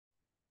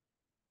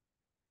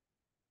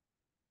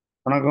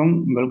வணக்கம்,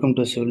 welcome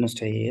to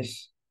சிவில்னெஸ்ட் IAS.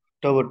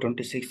 October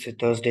 26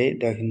 Thursday,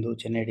 the Hindu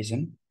Chennai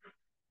edition.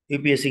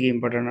 யூபிஎஸ்சிக்கு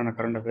இம்பார்ட்டண்டான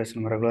current affairs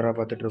நம்ம ரெகுலராக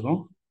பார்த்துட்ருக்கோம்.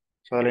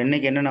 ஸோ அதில்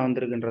இன்றைக்கி என்னென்ன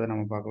வந்திருக்குன்றதை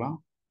நம்ம பார்க்கலாம்.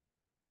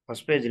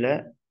 ஃபஸ்ட் பேஜில்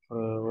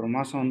ஒரு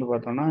மாதம் வந்து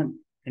பார்த்தோம்னா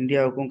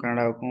இந்தியாவுக்கும்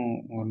கனடாவுக்கும்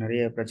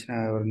நிறைய பிரச்சனை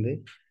வந்து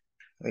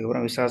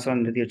அதுக்கப்புறம்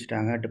விசாசம் நிறுத்தி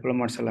வச்சுட்டாங்க.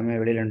 டிப்ளமாட்ஸ் எல்லாமே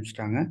வெளியில்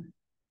அனுப்பிச்சிட்டாங்க.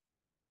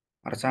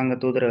 அரசாங்க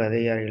தூதரக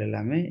அதிகாரிகள்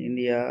எல்லாமே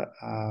இந்தியா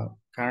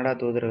கனடா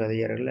தூதரக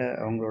அதிகாரிகளை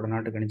அவங்களோட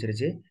நாட்டுக்கு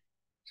அனுப்பிச்சிருச்சு.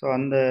 ஸோ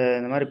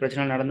இந்த மாதிரி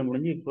பிரச்சனை நடந்து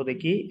முடிஞ்சு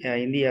இப்போதைக்கு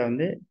இந்தியா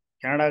வந்து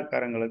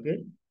கனடாக்காரங்களுக்கு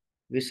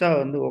விசா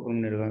வந்து ஓப்பன்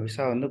பண்ணியிருக்காங்க,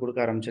 விசா வந்து கொடுக்க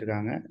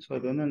ஆரம்பிச்சிருக்காங்க. ஸோ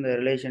இது வந்து இந்த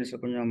ரிலேஷன்ஸ்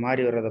கொஞ்சம்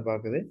மாறி வர்றதை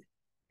பார்க்குது.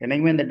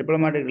 என்றைக்குமே இந்த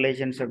டிப்ளமேட்டிக்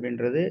ரிலேஷன்ஸ்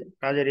அப்படின்றது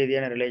ராஜ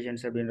ரீதியான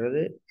ரிலேஷன்ஸ்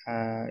அப்படின்றது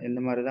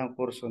இந்த மாதிரி தான்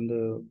கோர்ஸ் வந்து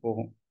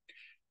போகும்.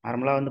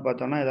 நார்மலாக வந்து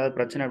பார்த்தோம்னா ஏதாவது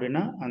பிரச்சனை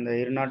அப்படின்னா அந்த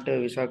இரு நாட்டு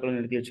விசாக்களும்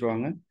நிறுத்தி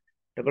வச்சுருவாங்க,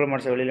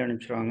 டிப்ளமாட்ஸை வெளியில்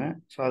அனுப்பிச்சிடுவாங்க.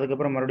 ஸோ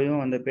அதுக்கப்புறம்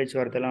மறுபடியும் அந்த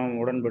பேச்சுவார்த்தையெல்லாம்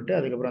உடன்பட்டு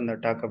அதுக்கப்புறம் அந்த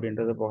டாக்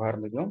அப்படின்றது போக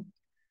ஆரம்பிக்கும்.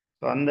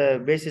 ஸோ அந்த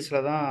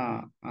பேசிஸில் தான்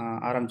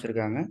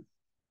ஆரம்பிச்சிருக்காங்க.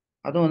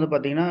 அதுவும் வந்து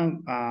பார்த்திங்கன்னா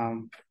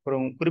ஒரு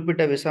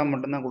குறிப்பிட்ட விசா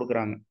மட்டும்தான்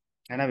கொடுக்குறாங்க.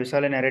 ஏன்னா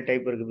விசாலே நிறைய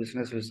டைப் இருக்குது.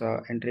 Business visa,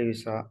 entry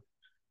visa,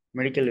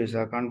 medical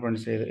visa,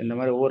 conference, இது இந்த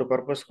மாதிரி ஒவ்வொரு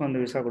பர்பஸ்க்கும்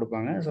வந்து விசா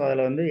கொடுப்பாங்க. ஸோ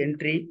அதில் வந்து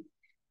என்ட்ரி,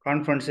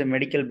 கான்ஃபரன்ஸு,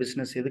 மெடிக்கல்,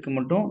 பிஸ்னஸ் இதுக்கு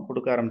மட்டும்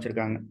கொடுக்க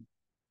ஆரம்பிச்சிருக்காங்க.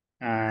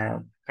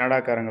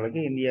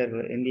 கனடாக்காரங்களுக்கு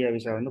இந்தியா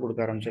விசா வந்து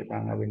கொடுக்க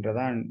ஆரம்பிச்சிருக்காங்க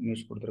அப்படின்றதான்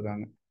நியூஸ்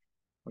கொடுத்துருக்காங்க.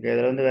 ஓகே,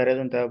 அதில் வந்து வேறு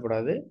எதுவும்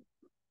தேவைப்படாது.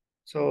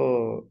 ஸோ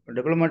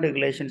டிப்ளமேட்டிக்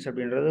ரிலேஷன்ஸ்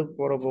அப்படின்றது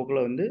போகிற போக்கில்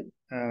வந்து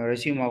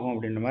ரெஸ்யூம் ஆகும்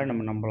அப்படின்ற மாதிரி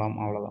நம்ம நம்பலாம்.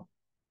 அவ்வளோதான்,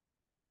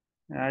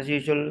 ஆஸ்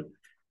யூஷுவல்.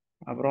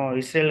 அப்புறம்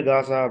இஸ்ரேல்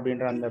காசா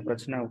அப்படின்ற அந்த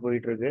பிரச்சனை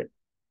போயிட்டுருக்கு.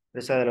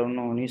 பெருசாக அதில்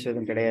ஒன்றும் நியூஸ்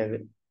எதுவும் கிடையாது.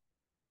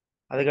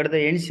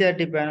 அதுக்கடுத்து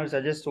NCERT panel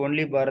suggest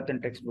only Bharat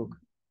and text book.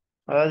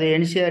 அதாவது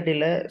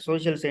என்சிஆர்டியில்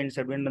சோஷியல் சயின்ஸ்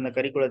அப்படின்ற அந்த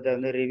கரிக்குலத்தை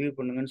வந்து ரிவ்யூ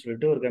பண்ணுங்கன்னு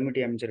சொல்லிட்டு ஒரு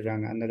கமிட்டி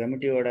அமைச்சிருக்காங்க. அந்த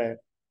கமிட்டியோட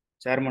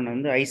சேர்மன்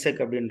வந்து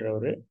ஐசக்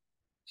அப்படின்றவர்.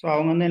 ஸோ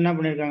அவங்க வந்து என்ன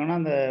பண்ணியிருக்காங்கன்னா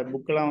அந்த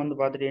புக்கெலாம் வந்து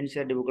பார்த்துட்டு,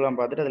 என்சிஆர்டி புக்கெலாம்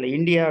பார்த்துட்டு அதில்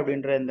இந்தியா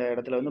அப்படின்ற இந்த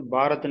இடத்துல வந்து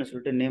பாரத்னு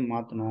சொல்லிட்டு நேம்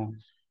மாற்றணும்,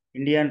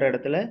 இந்தியான்ற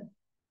இடத்துல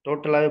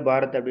டோட்டலாகவே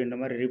பாரத் அப்படின்ற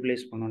மாதிரி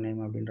ரீப்ளேஸ் பண்ணணும் நேம்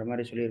அப்படின்ற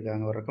மாதிரி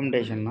சொல்லியிருக்காங்க. ஒரு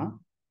ரெக்கமெண்டேஷன் தான்.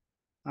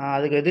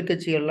 அதுக்கு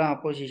எதிர்கட்சிகள்லாம்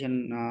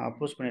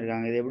அப்போஸ்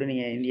பண்ணியிருக்காங்க. இது எப்படி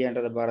நீங்கள்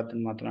இந்தியான்றதை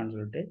பாரத்னு மாற்றலான்னு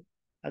சொல்லிட்டு.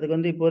 அதுக்கு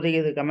வந்து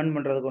இப்போதைக்கு இது கமெண்ட்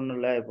பண்ணுறதுக்கு ஒன்றும்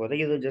இல்லை,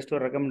 இப்போதைக்கு இது ஜஸ்ட்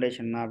ஒரு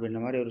ரெக்கமெண்டேஷன் தான்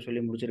அப்படின்ற மாதிரி அவர்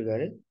சொல்லி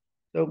முடிச்சிருக்காரு.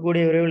 ஸோ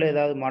கூடிய விரைவில்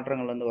ஏதாவது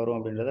மாற்றங்கள் வந்து வரும்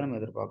அப்படின்றத நம்ம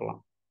எதிர்பார்க்கலாம்.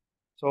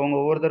 ஸோ அவங்க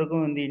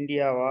ஒவ்வொருத்தருக்கும் வந்து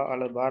இந்தியாவா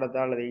அல்லது பாரதா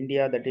அல்லது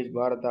இந்தியா தட் இஸ்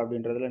பாரதா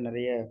அப்படின்றதுல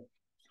நிறைய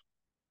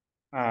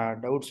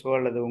டவுட்ஸோ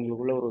அல்லது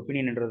உங்களுக்குள்ள ஒரு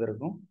ஒப்பீனியன்ன்றது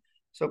இருக்கும்.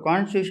 ஸோ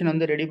கான்ஸ்டியூஷன்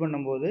வந்து ரெடி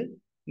பண்ணும்போது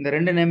இந்த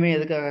ரெண்டு நேமே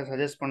எதுக்காக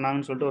சஜஸ்ட்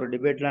பண்ணாங்கன்னு சொல்லிட்டு ஒரு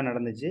டிபேட்லாம்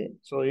நடந்துச்சு.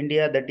 ஸோ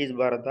இந்தியா தட் இஸ்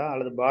பாரதா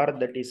அல்லது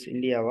பாரத் தட் இஸ்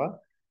இந்தியாவா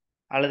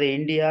அல்லது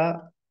இந்தியா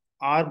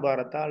ஆர்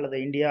பாரதா அல்லது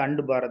இந்தியா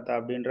அண்டு பாரதா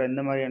அப்படின்ற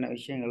இந்த மாதிரியான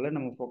விஷயங்களில்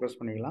நம்ம ஃபோக்கஸ்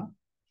பண்ணிக்கலாம்.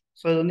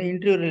 ஸோ இது வந்து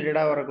இன்டர்வியூ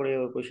ரிலேட்டடாக வரக்கூடிய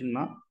ஒரு கொஷின்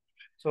தான்.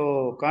 ஸோ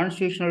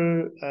கான்ஸ்டியூஷனல்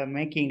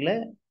மேக்கிங்கில்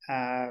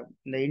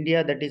இந்த இந்தியா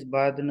தட் இஸ்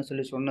பாரத்னு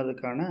சொல்லி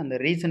சொன்னதுக்கான அந்த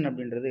ரீசன்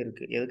அப்படின்றது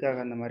இருக்குது.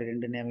 எதுக்காக அந்த மாதிரி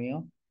ரெண்டு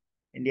நேமையும்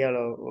இந்தியாவில்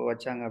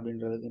வச்சாங்க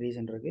அப்படின்றதுக்கு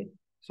ரீசன் இருக்குது.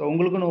 ஸோ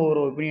உங்களுக்குன்னு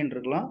ஒவ்வொரு ஒப்பீனியன்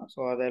இருக்கலாம். ஸோ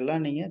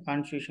அதெல்லாம் நீங்கள்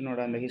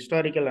கான்ஸ்டியூஷனோட அந்த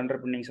ஹிஸ்டாரிக்கல்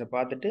அண்டர்பின்னிங்ஸை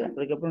பார்த்துட்டு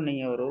அதுக்கப்புறம்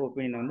நீங்கள் ஒரு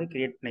ஒப்பீனியன் வந்து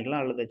கிரியேட்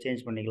பண்ணிக்கலாம் அல்லது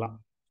சேஞ்ச் பண்ணிக்கலாம்.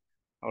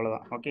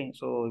 அவ்வளோதான். ஓகே,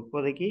 ஸோ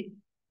இப்போதைக்கு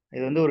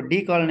இது வந்து ஒரு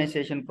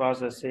டீகாலனைசேஷன்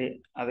ப்ராசஸ்ஸு,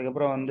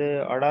 அதுக்கப்புறம் வந்து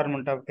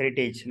அடார்மெண்ட் ஆஃப்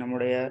ஹெரிட்டேஜ்,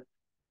 நம்மளுடைய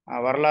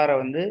வரலாறை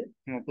வந்து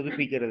நம்ம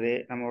புதுப்பிக்கிறது,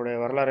 நம்மளுடைய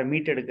வரலாறை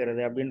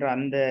மீட்டெடுக்கிறது அப்படின்ற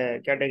அந்த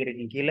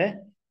கேட்டகரிக்கு கீழே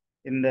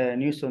இந்த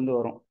நியூஸ் வந்து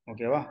வரும்.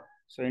 ஓகேவா?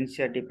 So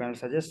NCERT panel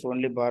suggest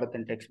only Bharat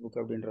and text book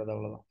அப்படின்றது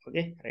அவ்வளோதான்.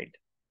 Okay, right.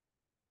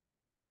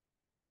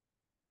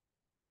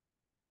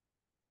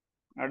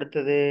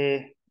 அடுத்தது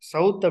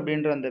சவுத்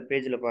அப்படின்ற அந்த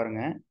பேஜில்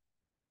பாருங்கள்.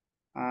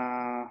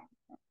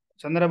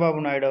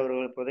 சந்திரபாபு நாயுடு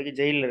அவர்கள் இப்போதைக்கு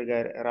ஜெயிலில்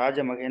இருக்கார்,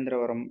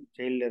 ராஜமகேந்திரவரம்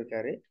ஜெயிலில்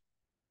இருக்கார்.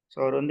 ஸோ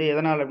அவர் வந்து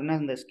எதனால் அப்படின்னா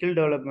இந்த ஸ்கில்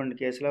டெவலப்மெண்ட்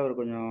கேஸில் அவர்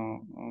கொஞ்சம்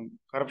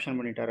கரப்ஷன்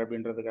பண்ணிட்டார்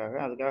அப்படின்றதுக்காக.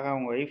 அதுக்காக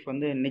அவங்க ஒய்ஃப்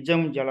வந்து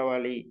நிஜம்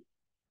ஜலவாலி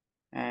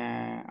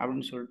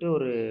அப்படின்னு சொல்லிட்டு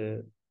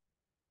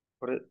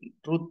ஒரு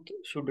ட்ரூத்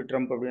ஷூட்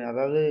ட்ரம்ப் அப்படின்னு,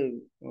 அதாவது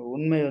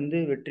உண்மை வந்து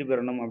வெற்றி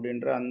பெறணும்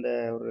அப்படின்ற அந்த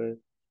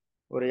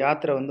ஒரு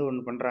யாத்திரை வந்து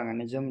ஒன்று பண்ணுறாங்க,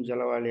 நிஜம்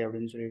ஜலவாலி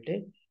அப்படின்னு சொல்லிட்டு.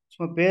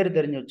 சும்மா பேர்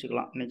தெரிஞ்சு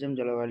வச்சுக்கலாம், நிஜம்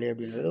ஜலவாலி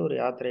அப்படின்றது ஒரு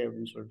யாத்திரை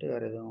அப்படின்னு சொல்லிட்டு,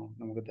 வேறு எதுவும்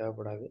நமக்கு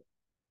தேவைப்படாது.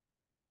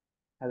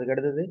 அதுக்கு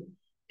அடுத்தது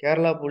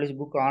Kerala police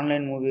book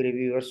online movie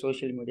reviewer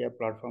social media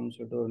பிளாட்ஃபார்ம்னு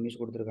சொல்லிட்டு ஒரு நியூஸ்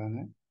கொடுத்துருக்காங்க.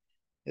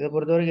 இதை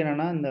பொறுத்த வரைக்கும்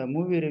என்னென்னா, இந்த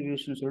மூவி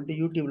ரிவ்யூஸ்னு சொல்லிட்டு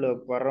யூடியூப்பில்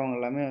வர்றவங்க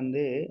எல்லாமே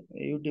வந்து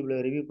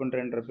யூடியூப்பில் ரிவ்யூ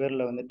பண்ணுறன்ற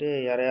பேரில் வந்துட்டு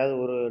யாரையாவது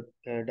ஒரு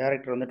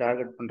டேரக்டர் வந்து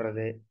டார்கெட்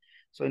பண்ணுறது,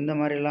 ஸோ இந்த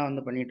மாதிரிலாம்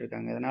வந்து பண்ணிகிட்டு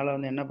இருக்காங்க. இதனால்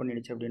வந்து என்ன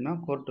பண்ணிடுச்சு அப்படின்னா,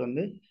 கோர்ட்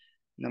வந்து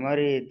இந்த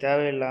மாதிரி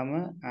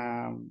தேவையில்லாமல்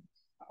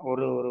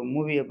ஒரு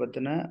மூவியை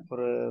பற்றின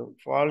ஒரு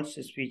ஃபால்ஸ்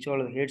ஸ்பீச்சோ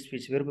அல்லது ஹேட்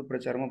ஸ்பீச், விருப்ப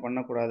பிரச்சாரமோ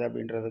பண்ணக்கூடாது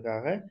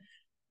அப்படின்றதுக்காக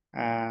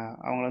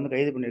அவங்கள வந்து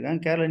கைது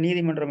பண்ணியிருக்காங்க. கேரள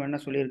நீதிமன்றம் என்ன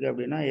சொல்லியிருக்கு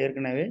அப்படின்னா,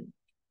 ஏற்கனவே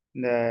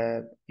இந்த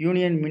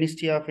union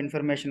ministry of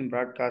information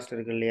broadcast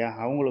இருக்கு இல்லையா,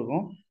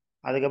 அவங்களுக்கும்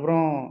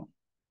அதுக்கப்புறம்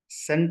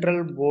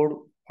central board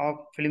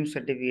of film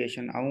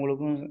certification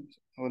அவங்களுக்கும்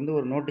வந்து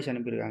ஒரு நோட்டீஸ்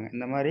அனுப்பியிருக்காங்க.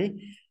 இந்த மாதிரி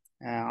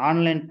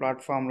ஆன்லைன்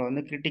பிளாட்ஃபார்மில்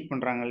வந்து கிரிட்டிக்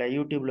பண்ணுறாங்க இல்லையா,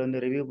 யூடியூப்பில்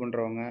வந்து ரிவ்யூ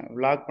பண்ணுறவங்க,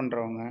 விளாக்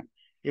பண்ணுறவங்க,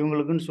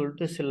 இவங்களுக்குன்னு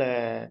சொல்லிட்டு சில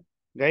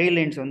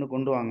கைட்லைன்ஸ் வந்து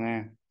கொண்டு வாங்க,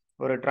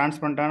 ஒரு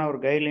டிரான்ஸ்பரண்டான ஒரு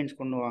கைட்லைன்ஸ்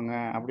கொண்டு வாங்க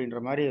அப்படின்ற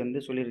மாதிரி வந்து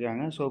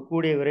சொல்லியிருக்காங்க. ஸோ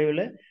கூடிய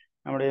விரைவில்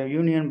நம்முடைய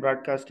யூனியன்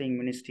ப்ராட்காஸ்டிங்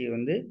மினிஸ்ட்ரி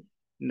வந்து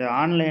இந்த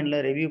ஆன்லைனில்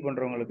ரிவ்யூ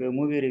பண்ணுறவங்களுக்கு,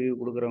 மூவி ரிவ்யூ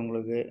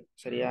கொடுக்குறவங்களுக்கு,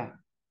 சரியா,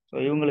 ஸோ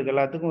இவங்களுக்கு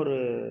எல்லாத்துக்கும்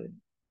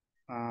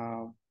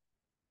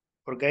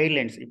ஒரு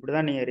கைட்லைன்ஸ் இப்படி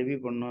தான் நீங்கள் ரிவ்யூ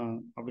பண்ணணும்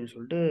அப்படின்னு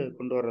சொல்லிட்டு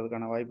கொண்டு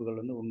வர்றதுக்கான வாய்ப்புகள்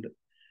வந்து உண்டு.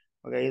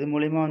 ஓகே, இது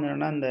மூலிமா வந்து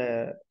என்னென்னா இந்த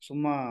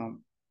சும்மா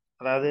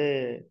அதாவது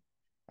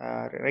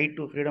right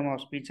to freedom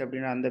of speech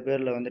அப்படின்னு அந்த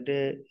பேரில் வந்துட்டு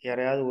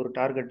யாரையாவது ஒரு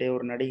டார்கெட்டையோ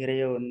ஒரு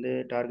நடிகரையோ வந்து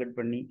டார்கெட்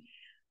பண்ணி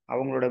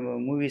அவங்களோட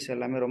மூவிஸ்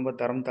எல்லாமே ரொம்ப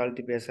தரம்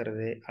தாழ்த்தி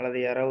பேசுறது, அல்லது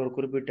யாராவது ஒரு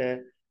குறிப்பிட்ட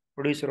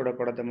ப்ரொடியூசரோட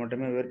படத்தை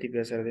மட்டுமே உயர்த்தி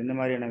பேசுறது, இந்த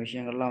மாதிரியான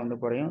விஷயங்கள்லாம் வந்து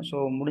குறையும். ஸோ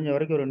முடிஞ்ச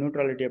வரைக்கும் ஒரு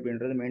நியூட்ரலிட்டி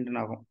அப்படின்றது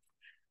மெயின்டைன் ஆகும்.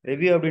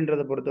 ரிவ்யூ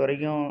அப்படின்றத பொறுத்த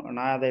வரைக்கும்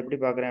நான் அதை எப்படி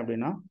பார்க்குறேன்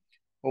அப்படின்னா,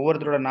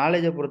 ஒவ்வொருத்தரோட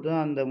நாலேஜை பொறுத்து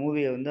தான் அந்த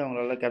மூவியை வந்து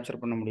அவங்களால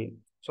கேப்சர் பண்ண முடியும்.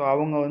 ஸோ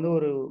அவங்க வந்து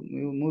ஒரு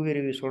மூவி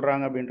ரிவ்யூ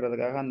சொல்கிறாங்க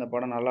அப்படின்றதுக்காக அந்த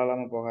படம் நல்லா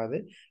இல்லாமல் போகாது,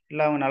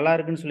 இல்லை அவங்க நல்லா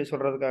இருக்குன்னு சொல்லி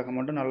சொல்கிறதுக்காக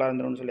மட்டும் நல்லா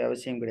இருந்துரும்னு சொல்லி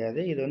அவசியம்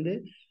கிடையாது. இது வந்து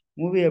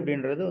மூவி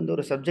அப்படின்றது வந்து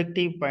ஒரு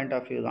சப்ஜெக்டிவ் பாயிண்ட்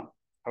ஆஃப் வியூ தான்.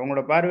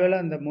 அவங்களோட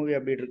பார்வையில் அந்த மூவி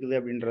அப்படி இருக்குது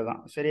அப்படின்றது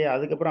தான் சரி.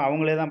 அதுக்கப்புறம்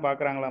அவங்களே தான்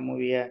பார்க்குறாங்களா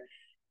மூவியை,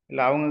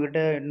 இல்லை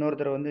அவங்கக்கிட்ட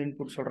இன்னொருத்தர் வந்து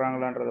இன்புட்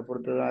சொல்கிறாங்களான்றதை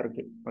பொறுத்து தான்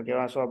இருக்குது.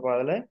 ஓகேவா? ஸோ அப்போ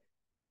அதில்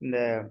இந்த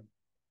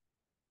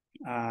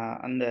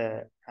அந்த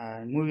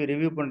மூவி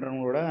ரிவ்யூ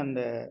பண்ணுறவங்களோட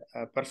அந்த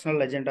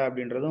பர்சனல் அஜெண்டா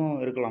அப்படின்றதும்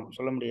இருக்கலாம்,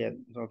 சொல்ல முடியாது.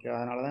 ஓகே,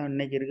 அதனால தான்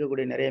இன்றைக்கி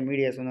இருக்கக்கூடிய நிறைய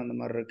மீடியாஸ் வந்து அந்த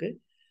மாதிரி இருக்குது.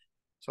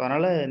 ஸோ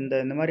அதனால்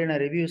இந்த மாதிரியான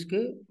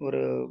ரிவ்யூஸ்க்கு ஒரு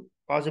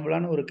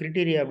பாசிபிளான ஒரு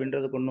கிரிட்டீரியா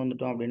அப்படின்றது கொண்டு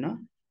வந்துட்டோம் அப்படின்னா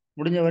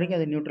முடிஞ்ச வரைக்கும்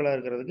அது நியூட்ரலாக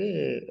இருக்கிறதுக்கு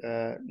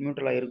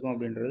நியூட்ரலாக இருக்கும்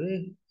அப்படின்றது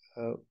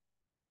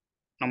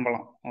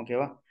நம்பலாம்.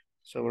 ஓகேவா?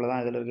 ஸோ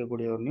இவ்வளோதான் இதில்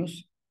இருக்கக்கூடிய ஒரு நியூஸ்.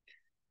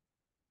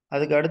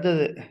 அதுக்கு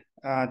அடுத்தது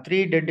 3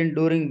 டெட் இன்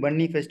டூரிங்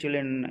பன்னி ஃபெஸ்டிவல்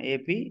இன்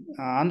ஏபி.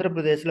 ஆந்திர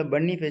பிரதேசில்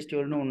பன்னி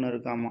ஃபெஸ்டிவல்னு ஒன்று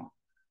இருக்காமா.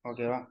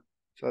 ஓகேவா?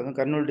 ஸோ அதுவும்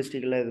கர்னூல்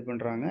டிஸ்ட்ரிக்டில் இது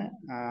பண்ணுறாங்க.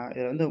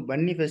 இதில் வந்து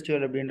பன்னி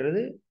ஃபெஸ்டிவல்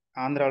அப்படின்றது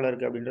ஆந்திராவில்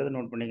இருக்குது அப்படின்றத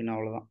நோட் பண்ணிக்கணும்,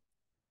 அவ்வளோதான்.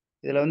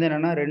 இதில் வந்து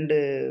என்னென்னா 2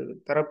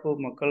 தரப்பு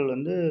மக்கள்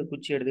வந்து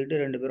குச்சி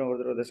எடுத்துக்கிட்டு 2 பேரும்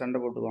ஒருத்தர் சண்டை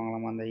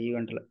போட்டுக்குவாங்களாமா அந்த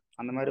ஈவெண்ட்டில்.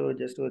 அந்த மாதிரி ஒரு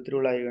ஜஸ்ட் ஒரு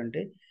திருவிழா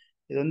ஈவெண்ட்டு.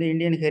 இது வந்து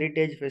இந்தியன்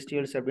ஹெரிட்டேஜ்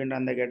ஃபெஸ்டிவல்ஸ் அப்படின்ற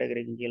அந்த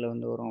கேட்டகரிக்கு கீழே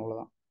வந்து வரும்,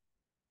 அவ்வளோதான்.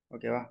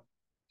 ஓகேவா?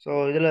 ஸோ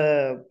இதில்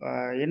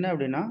என்ன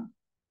அப்படின்னா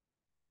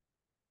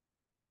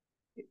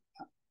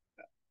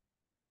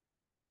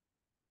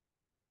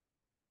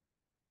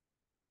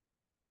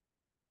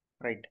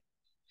ரைட்.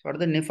 ஸோ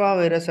அடுத்து நிஃபா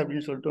வைரஸ்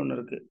அப்படின்னு சொல்லிட்டு ஒன்று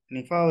இருக்குது.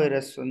 நிஃபா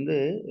வைரஸ் வந்து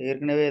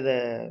ஏற்கனவே இதை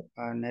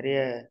நிறைய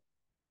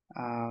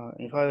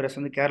நிஃபா வைரஸ்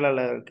வந்து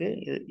கேரளாவில்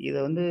இருக்குது. இதை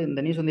வந்து இந்த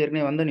நியூஸ் வந்து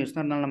ஏற்கனவே வந்த நியூஸ்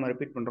தான், இருந்தாலும் நம்ம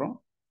ரிப்பீட் பண்ணுறோம்.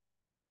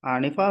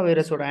 நிஃபா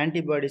வைரஸோட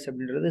ஆன்டிபாடிஸ்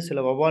அப்படின்றது சில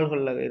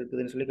வவ்வால்களில்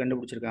இருக்குதுன்னு சொல்லி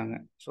கண்டுபிடிச்சிருக்காங்க.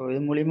 ஸோ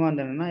இது மூலிமா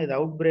வந்து என்னென்னா இது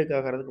அவுட் பிரேக்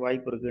ஆகிறதுக்கு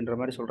வாய்ப்பு இருக்குன்ற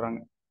மாதிரி சொல்கிறாங்க.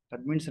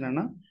 தட் மீன்ஸ்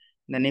என்னென்னா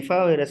இந்த நிஃபா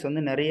வைரஸ்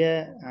வந்து நிறைய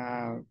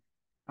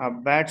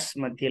பேட்ஸ்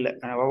மத்தியில்,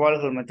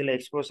 வவ்வால்கள் மத்தியில்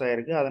எக்ஸ்போஸ்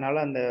ஆகிருக்கு. அதனால்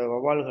அந்த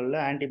வவ்வால்களில்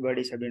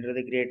ஆன்டிபாடிஸ்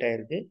அப்படின்றது கிரியேட்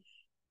ஆகிருக்கு.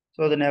 ஸோ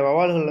அது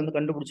வவ்வால்கள் வந்து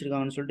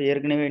கண்டுபிடிச்சிருக்காங்கன்னு சொல்லிட்டு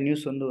ஏற்கனவே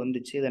நியூஸ் வந்து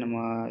வந்துச்சு. இதை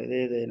நம்ம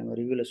இது நம்ம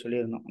ரிவ்யூவில்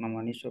சொல்லியிருந்தோம்,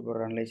 நம்ம நியூஸ்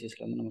பேப்பர்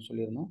அனலைசிஸில் வந்து நம்ம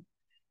சொல்லியிருந்தோம்.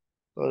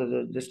 ஸோ இது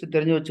ஜஸ்ட்டு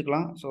தெரிஞ்சு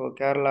வச்சுக்கலாம். ஸோ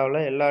கேரளாவில்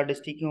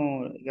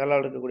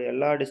இருக்கக்கூடிய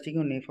எல்லா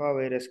டிஸ்ட்ரிக்கும் நிஃபா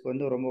வைரஸ்க்கு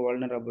வந்து ரொம்ப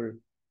வல்னரபிள்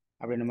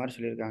அப்படின்ற மாதிரி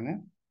சொல்லியிருக்காங்க.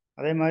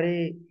 அதே மாதிரி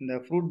இந்த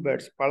ஃப்ரூட்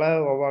பேட்ஸ், பல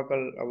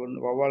வவ்வால்கள்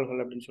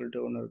அப்படின்னு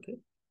சொல்லிட்டு ஒன்று இருக்குது.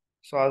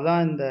 ஸோ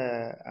அதுதான் இந்த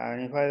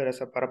நிஃபா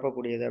வைரஸை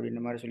பரப்பக்கூடியது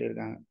அப்படின்ற மாதிரி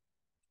சொல்லியிருக்காங்க.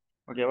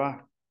 ஓகேவா?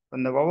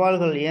 இந்த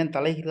வவ்வால்கள் ஏன்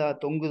தலைகீழாக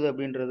தொங்குது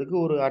அப்படின்றதுக்கு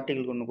ஒரு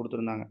ஆர்டிகிள் ஒன்று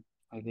கொடுத்துருந்தாங்க.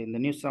 அது இந்த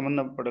நியூஸ்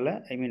சம்மந்தப்படலை,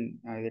 ஐ மீன்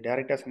இது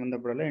டைரெக்டாக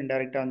சம்மந்தப்படலை,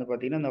 இன்டைரக்டாக வந்து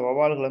பார்த்திங்கன்னா இந்த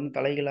வவ்வால்கள் வந்து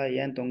தலைகீழாக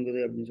ஏன் தொங்குது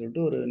அப்படின்னு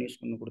சொல்லிட்டு ஒரு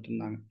நியூஸ் ஒன்று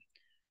கொடுத்துருந்தாங்க.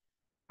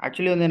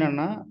 ஆக்சுவலி வந்து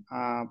என்னென்னா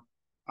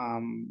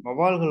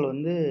வவ்வால்கள்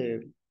வந்து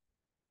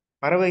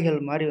பறவைகள்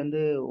மாதிரி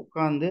வந்து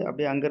உட்காந்து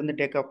அப்படியே அங்கேருந்து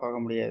டேக் ஆஃப் ஆக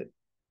முடியாது.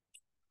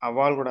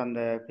 வவ்வால்களோட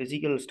அந்த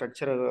ஃபிசிக்கல்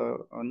ஸ்ட்ரக்சரை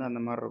வந்து அந்த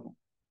மாதிரி இருக்கும்.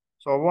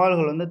 ஸோ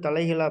வவ்வால்கள் வந்து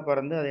தலைகீழாக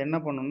பறந்து அது என்ன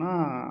பண்ணுன்னா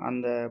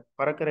அந்த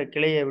பறக்கிற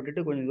கிளையை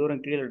விட்டுட்டு கொஞ்சம்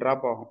தூரம் கீழே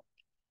ட்ராப் ஆகும்.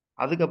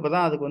 அதுக்கப்புறம்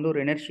தான் அதுக்கு வந்து ஒரு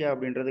இனர்ஷியா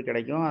அப்படின்றது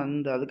கிடைக்கும்.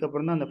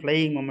 அதுக்கப்புறம் தான் அந்த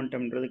ஃப்ளையிங்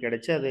மொமெண்டம்ன்றது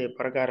கிடைச்சி அது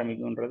பறக்க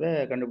ஆரம்பிக்கும்ன்றத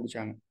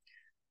கண்டுபிடிச்சாங்க.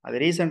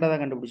 அது ரீசெண்டாக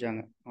தான்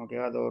கண்டுபிடிச்சாங்க.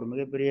 ஓகேவா? அது ஒரு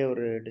மிகப்பெரிய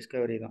ஒரு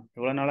டிஸ்கவரி தான்.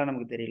 இவ்வளோ நாளாக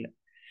நமக்கு தெரியல.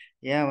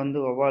 ஏன் வந்து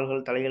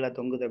வவ்வால்கள் தலைகீழாக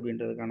தொங்குது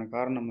அப்படின்றதுக்கான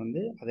காரணம்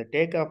வந்து அதை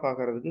டேக் ஆஃப்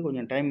ஆகிறதுக்கு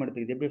கொஞ்சம் டைம்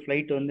எடுத்துக்குது. எப்படி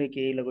ஃப்ளைட் வந்து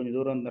கீழே கொஞ்சம்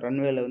தூரம் இந்த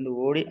ரன்வேல வந்து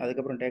ஓடி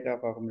அதுக்கப்புறம் டேக்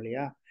ஆஃப் ஆகும்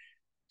இல்லையா?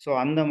 ஸோ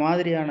அந்த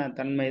மாதிரியான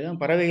தன்மை தான்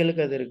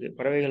பறவைகளுக்கு அது இருக்குது.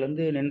 பறவைகள்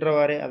வந்து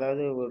நின்றவாறே,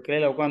 அதாவது ஒரு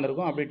கிளையில்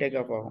உட்காந்துருக்கும், அப்படியே டேக்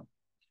ஆஃப் ஆகும்,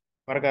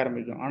 பறக்க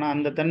ஆரம்பிக்கும். ஆனால்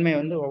அந்த தன்மை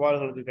வந்து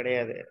வவ்வால்களுக்கு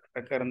கிடையாது,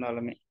 ரெக்க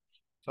இருந்தாலுமே.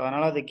 ஸோ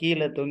அதனால் அது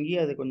கீழே தொங்கி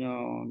அது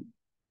கொஞ்சம்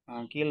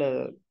கீழே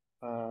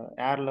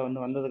ஏரில் வந்து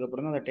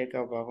வந்ததுக்கப்புறம் தான் அதை டேக்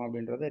ஆஃப் ஆகும்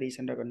அப்படின்றத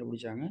ரீசெண்டாக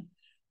கண்டுபிடிச்சாங்க.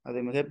 அது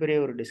மிகப்பெரிய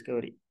ஒரு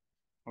டிஸ்கவரி.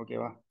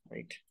 ஓகேவா?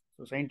 ரைட்.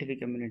 ஸோ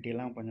சயின்டிஃபிக்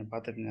கம்யூனிட்டியெல்லாம் கொஞ்சம்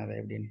பார்த்துக்குங்க அதை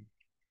எப்படின்னு.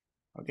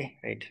 Okay,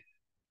 right.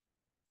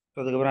 ஸோ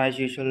அதுக்கப்புறம்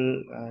ஆஸ் யூஷுவல்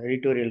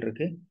எடிட்டோரியல்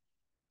இருக்குது.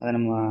 அதை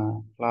நம்ம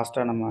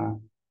லாஸ்ட்டாக நம்ம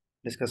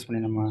டிஸ்கஸ் பண்ணி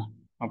நம்ம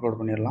அப்லோட்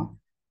பண்ணிடலாம்.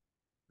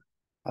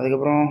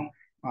 அதுக்கப்புறம்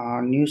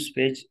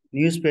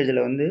நியூஸ்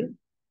பேஜில் வந்து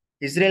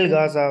இஸ்ரேல்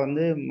காசா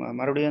வந்து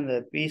மறுபடியும் அந்த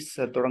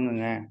பீஸை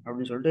தொடங்குங்க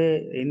அப்படின்னு சொல்லிட்டு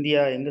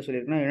இந்தியா எங்கே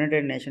சொல்லியிருக்குன்னா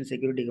யுனைடெட் நேஷன்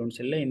செக்யூரிட்டி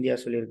கவுன்சிலில் இந்தியா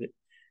சொல்லியிருக்கு.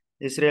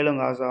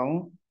 இஸ்ரேலும்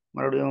காசாவும்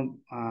மறுபடியும்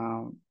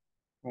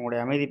உங்களுடைய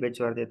அமைதி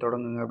பேச்சுவார்த்தையை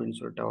தொடங்குங்க அப்படின்னு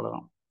சொல்லிட்டு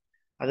அவ்வளோதான்.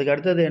 அதுக்கு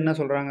அடுத்தது என்ன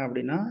சொல்கிறாங்க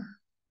அப்படின்னா,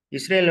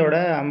 இஸ்ரேலோட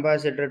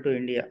அம்பாசிடர் டு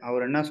இந்தியா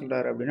அவர் என்ன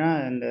சொல்கிறாரு அப்படின்னா,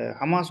 இந்த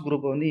ஹமாஸ்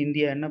குரூப்பை வந்து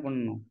இந்தியா என்ன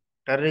பண்ணணும்,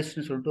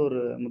 டெரரிஸ்ட்னு சொல்லிட்டு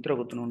ஒரு முத்திரை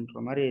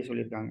குத்தணுன்ற மாதிரி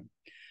சொல்லியிருக்காங்க.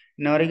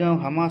 இன்ன வரைக்கும்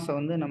ஹமாஸை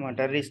வந்து நம்ம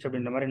டெரரிஸ்ட்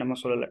அப்படின்ற மாதிரி நம்ம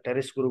சொல்லலை,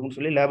 டெரரிஸ்ட் குரூப்னு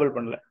சொல்லி லேபிள்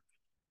பண்ணல.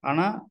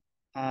 ஆனால்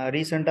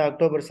ரீசெண்டாக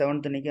அக்டோபர்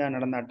 7 அன்னைக்கு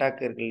நடந்த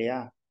அட்டாக் இருக்கு இல்லையா,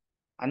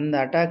 அந்த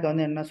அட்டாக்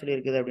வந்து என்ன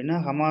சொல்லியிருக்குது அப்படின்னா,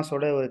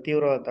 ஹமாஸோட ஒரு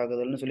தீவிரவாத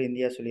தாக்குதல்னு சொல்லி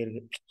இந்தியா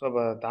சொல்லியிருக்கு. ஸோ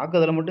அப்போ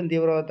தாக்குதலை மட்டும்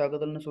தீவிரவாத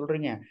தாக்குதல்னு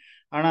சொல்கிறீங்க,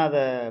 ஆனால்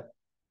அதை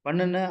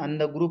பண்ணுன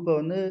அந்த குரூப்பை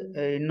வந்து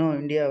இன்னும்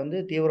இந்தியா வந்து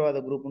தீவிரவாத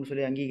குரூப்னு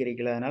சொல்லி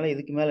அங்கீகரிக்கல. அதனால்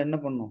இதுக்கு மேலே என்ன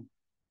பண்ணும்,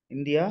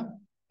 இந்தியா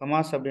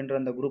ஹமாஸ் அப்படின்ற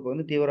அந்த குரூப்பை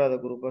வந்து தீவிரவாத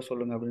குரூப்பாக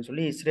சொல்லுங்கள் அப்படின்னு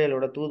சொல்லி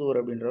இஸ்ரேலோட தூதுவர்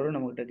அப்படின்றவர்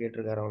நம்மகிட்ட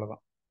கேட்டிருக்காரு.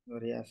 அவ்வளோதான்.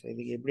 சரியா? ஸோ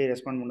இதுக்கு எப்படி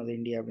ரெஸ்பாண்ட் பண்ணுது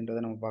இந்தியா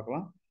அப்படின்றத நம்ம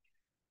பார்க்கலாம்.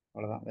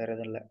 அவ்வளோதான், வேறு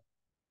எதுவும் இல்லை.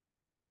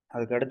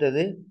 அதுக்கு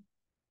அடுத்தது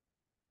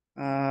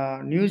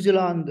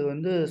நியூசிலாந்து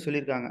வந்து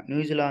சொல்லியிருக்காங்க.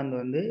 நியூசிலாந்து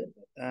வந்து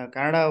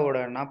கனடாவோட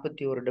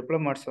 41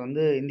 டிப்ளமாட்ஸை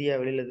வந்து இந்தியா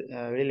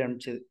வெளியில்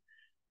அனுப்பிச்சது.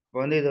 இப்போ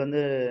வந்து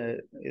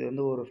இது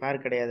வந்து ஒரு ஃபேர்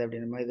கிடையாது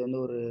அப்படின்ற மாதிரி,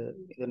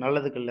 இது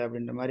நல்லதுக்கு இல்லை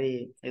அப்படின்ற மாதிரி,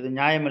 இது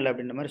நியாயம் இல்லை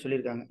அப்படின்ற மாதிரி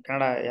சொல்லியிருக்காங்க.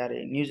 கனடா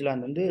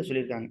நியூசிலாந்து வந்து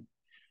சொல்லியிருக்காங்க,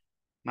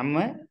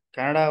 நம்ம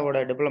கனடாவோட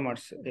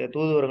டிப்ளமாட்ஸ்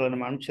தூதுவர்களை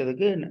நம்ம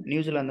அனுப்பிச்சதுக்கு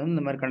நியூசிலாந்து வந்து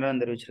இந்த மாதிரி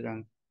கண்டனம்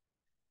தெரிவிச்சிருக்காங்க.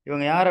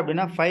 இவங்க யார்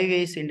அப்படின்னா 5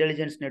 Ways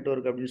இன்டெலிஜென்ஸ்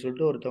நெட்வொர்க் அப்படின்னு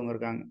சொல்லிட்டு ஒருத்தவங்க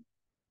இருக்காங்க.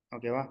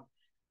 ஓகேவா?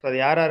 ஸோ அது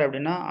யார்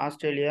அப்படின்னா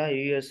ஆஸ்திரேலியா,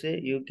 யூஎஸ்ஏ,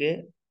 யூகே,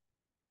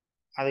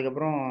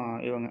 அதுக்கப்புறம்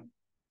இவங்க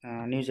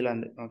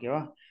நியூசிலாந்து. ஓகேவா?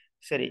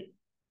 சரி,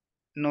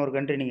 இன்னொரு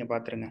கண்ட்ரி நீங்கள்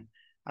பார்த்துருங்க.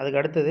 அதுக்கு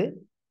அடுத்தது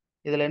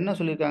இதில் என்ன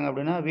சொல்லியிருக்காங்க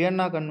அப்படின்னா,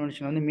 வியன்னா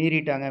கன்வென்ஷன் வந்து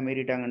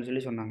மீறிட்டாங்கன்னு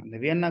சொல்லி சொன்னாங்க. இந்த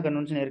வியன்னா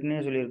கன்வென்ஷன்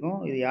ஏற்கனவே சொல்லியிருக்கோம்.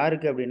 இது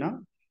யாருக்கு அப்படின்னா,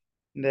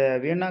 இந்த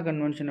வியன்னா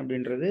கன்வென்ஷன்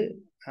அப்படின்றது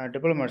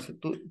டிப்ளமேட்ஸ்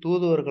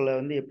தூதுவர்களை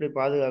வந்து எப்படி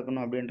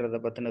பாதுகாக்கணும் அப்படின்றத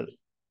பற்றினது.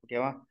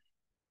 ஓகேவா?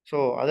 ஸோ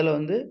அதில்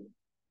வந்து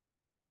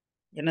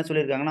என்ன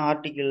சொல்லியிருக்காங்கன்னா,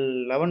 ஆர்டிகிள்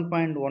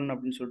 11.1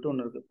 அப்படின்னு சொல்லிட்டு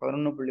ஒன்று இருக்குது.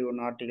 11.1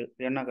 ஆர்டிகிள்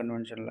வியன்னா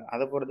கன்வென்ஷனில்.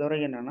 அதை பொறுத்த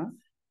வரைக்கும் என்னென்னா,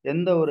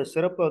 எந்த ஒரு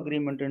சிறப்பு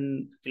அக்ரிமெண்ட்டின்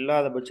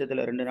இல்லாத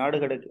பட்சத்தில் 2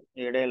 நாடுகளுக்கு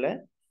இடையில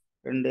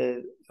 2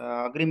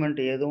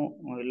 அக்ரிமெண்ட் எதுவும்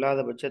இல்லாத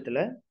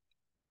பட்சத்தில்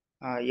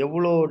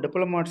எவ்வளோ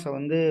டிப்ளமாட்ஸை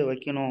வந்து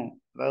வைக்கணும்,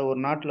 அதாவது ஒரு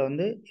நாட்டில்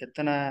வந்து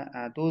எத்தனை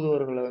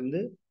தூதுவர்களை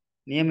வந்து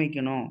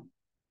நியமிக்கணும்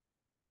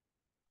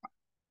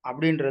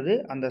அப்படின்றது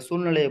அந்த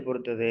சூழ்நிலையை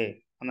பொறுத்தது,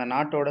 அந்த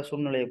நாட்டோட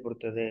சூழ்நிலையை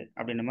பொறுத்தது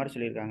அப்படின்ற மாதிரி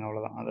சொல்லியிருக்காங்க.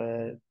 அவ்வளோதான். அதை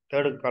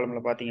தேர்டு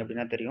காலமில் பார்த்தீங்க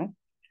அப்படின்னா தெரியும்.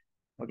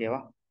 ஓகேவா?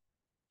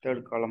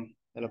 தேர்ட் காலம்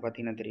இதில்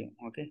பார்த்தீங்கன்னா தெரியும்.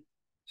 ஓகே.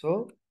 ஸோ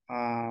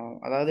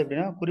அதாவது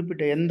எப்படின்னா,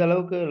 குறிப்பிட்ட எந்த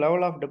அளவுக்கு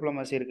லெவல் ஆஃப்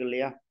டிப்ளமசி இருக்குது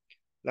இல்லையா,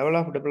 லெவல்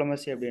ஆஃப்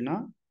டிப்ளமசி அப்படின்னா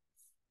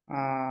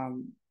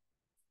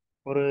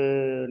ஒரு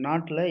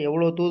நாட்டில்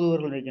எவ்வளோ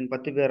தூதுவர்கள் இருக்கணும்,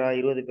 10 பேரா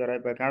 20 பேரா?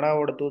 இப்போ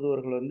கனடாவோட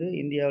தூதுவர்கள் வந்து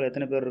இந்தியாவில்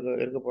எத்தனை பேர்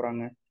இருக்க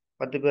போகிறாங்க?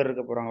 10 பேர்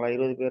இருக்க போகிறாங்களா,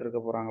 20 பேர்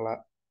இருக்க போகிறாங்களா?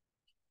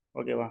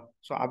 ஓகேவா?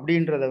 ஸோ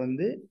அப்படின்றத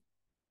வந்து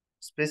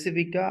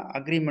ஸ்பெசிஃபிக்காக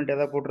அக்ரிமெண்ட்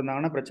எதாவது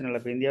போட்டிருந்தாங்கன்னா பிரச்சனை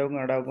இல்லை. இப்போ இந்தியாவுக்கும்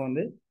கனடாவுக்கும்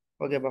வந்து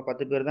ஓகேப்பா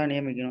 10 பேர் தான்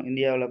நியமிக்கணும்,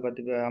 இந்தியாவில்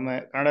 10 பேர்,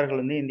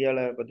 கனடர்கள் வந்து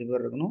இந்தியாவில் 10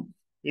 பேர் இருக்கணும்,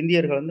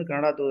 இந்தியர்கள் வந்து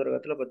கனடா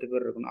தூதரகத்தில் 10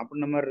 பேர் இருக்கணும்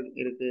அப்படின்ற மாதிரி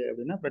இருக்குது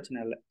அப்படின்னா பிரச்சனை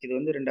இல்லை. இது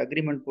வந்து 2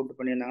 அக்ரிமெண்ட் போட்டு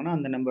பண்ணியிருந்தாங்கன்னா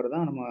அந்த நம்பர்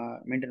தான் நம்ம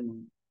மெயின்டைன்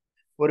பண்ணணும்.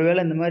 ஒருவேளை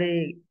இந்த மாதிரி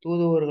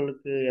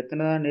தூதுவர்களுக்கு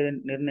எத்தனை தான்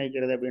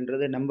நிர்ணயிக்கிறது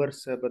அப்படின்றது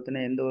நம்பர்ஸை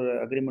பற்றின எந்த ஒரு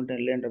அக்ரிமெண்ட்டும்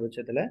இல்லைன்ற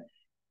பட்சத்தில்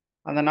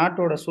அந்த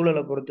நாட்டோட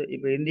சூழலை பொறுத்து,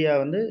 இப்போ இந்தியா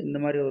வந்து இந்த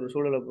மாதிரி ஒரு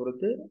சூழலை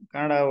பொறுத்து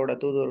கனடாவோட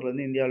தூதுவர்கள்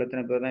வந்து இந்தியாவில்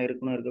எத்தனை பேர் தான்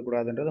இருக்கணும்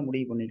இருக்கக்கூடாதுன்றதை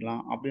முடிவு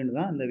பண்ணிக்கலாம் அப்படின்னு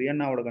தான் இந்த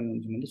வியன்னாவோட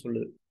கன்வென்ஷன் வந்து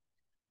சொல்லுது.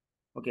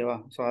 ஓகேவா?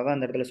 ஸோ அதான்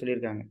இந்த இடத்துல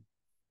சொல்லியிருக்காங்க.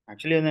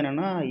 ஆக்சுவலி வந்து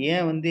என்னென்னா,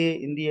 ஏன் வந்து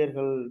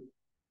இந்தியர்கள்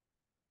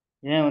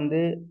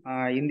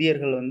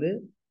வந்து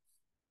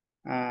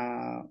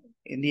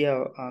இந்தியா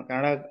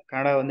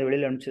கனடா வந்து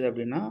வெளியில் அனுப்பிச்சது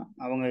அப்படின்னா,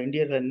 அவங்க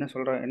இந்தியர்கள்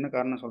என்ன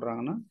காரணம்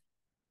சொல்கிறாங்கன்னா,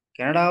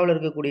 கனடாவில்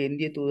இருக்கக்கூடிய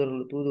இந்திய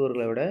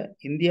தூதுவர்களை விட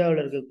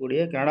இந்தியாவில் இருக்கக்கூடிய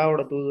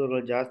கனடாவோட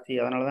தூதுவர்கள் ஜாஸ்தி,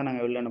 அதனால தான்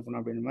நாங்கள் வெளில அனுப்பணும்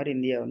அப்படின்ற மாதிரி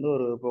இந்தியா வந்து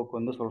ஒரு போக்கு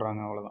வந்து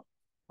சொல்கிறாங்க. அவ்வளோதான்.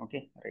 Okay,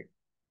 right.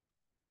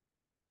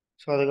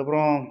 ஸோ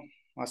அதுக்கப்புறம்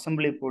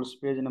அசம்பிளி போல்ஸ்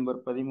பேஜ் நம்பர்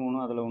 13,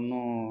 அதில்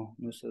ஒன்றும்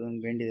நியூஸ்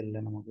எதுவும்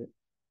வேண்டியதில்லை நமக்கு.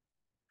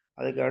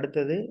 அதுக்கு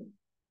அடுத்தது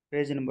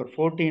page number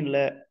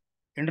 14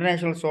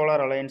 international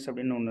solar alliance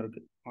அப்படின்னு ஒன்று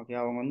இருக்குது. ஓகே,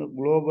 அவங்க வந்து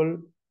குளோபல்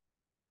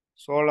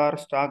சோலார்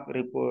ஸ்டாக்கேட்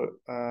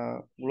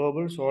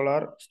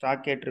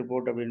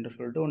ரிப்போர்ட் அப்படின்ட்டு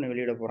சொல்லிட்டு ஒன்று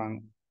வெளியிட போகிறாங்க.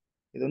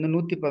 இது வந்து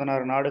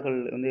 116 நாடுகள்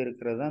வந்து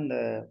இருக்கிறது தான் இந்த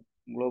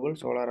குளோபல்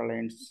சோலார்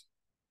அலையன்ஸ்.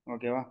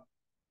 ஓகேவா?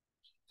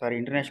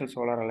 International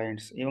solar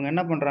alliance. இவங்க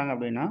என்ன பண்ணுறாங்க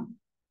அப்படின்னா,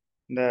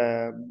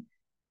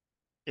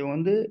 இவங்க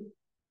வந்து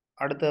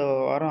அடுத்த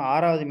வாரம்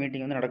 6வது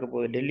மீட்டிங் வந்து நடக்க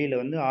போகுது.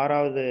 டெல்லியில் வந்து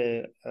 6வது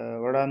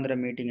வருடாந்திர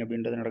மீட்டிங்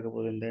அப்படின்றது நடக்க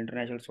போகுது இந்த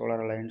இன்டர்நேஷ்னல்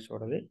சோலார்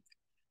அலையன்ஸோடது.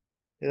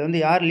 இது வந்து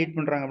யார் லீட்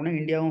பண்ணுறாங்க அப்படின்னா,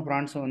 இந்தியாவும்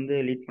ஃப்ரான்ஸும் வந்து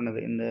லீட் பண்ணுது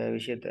இந்த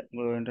விஷயத்தை,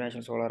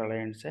 இன்டர்நேஷ்னல் சோலார்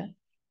அலையன்ஸை.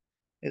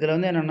 இதில்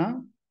வந்து என்னென்னா,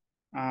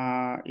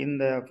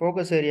 இந்த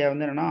ஃபோக்கஸ் ஏரியா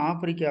வந்து என்னென்னா,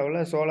 ஆப்பிரிக்காவில்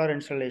சோலார்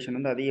இன்ஸ்டாலேஷன்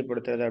வந்து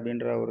அதிகப்படுத்துறது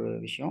அப்படின்ற ஒரு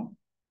விஷயம்.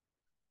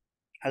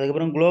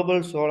 அதுக்கப்புறம்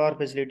குளோபல் சோலார்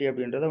ஃபெசிலிட்டி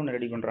அப்படின்றத ஒன்று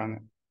ரெடி பண்ணுறாங்க.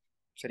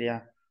 சரியா?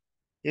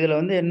 இதில்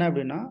வந்து என்ன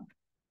அப்படின்னா,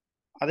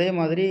 அதே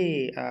மாதிரி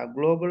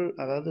குளோபல்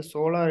அதாவது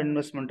சோலார்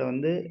இன்வெஸ்ட்மெண்ட்டை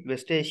வந்து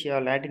west Asia,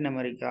 Latin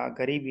America,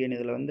 Caribbean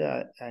இதில் வந்து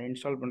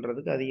இன்ஸ்டால்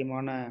பண்ணுறதுக்கு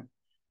அதிகமான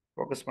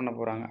ஃபோக்கஸ் பண்ண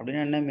போகிறாங்க.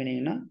 அப்படின்னா என்ன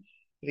மீனிங்னா,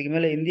 இதுக்கு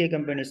மேலே இந்திய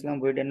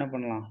கம்பெனிஸ்லாம் போயிட்டு என்ன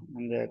பண்ணலாம்,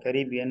 அங்கே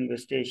Caribbean,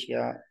 west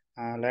Asia,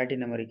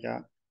 Latin America,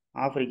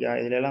 Africa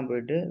இதிலெல்லாம்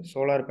போயிட்டு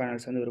சோலார்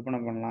பேனல்ஸ் வந்து விற்பனை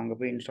பண்ணலாம், அங்கே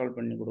போய் இன்ஸ்டால்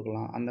பண்ணி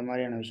கொடுக்கலாம். அந்த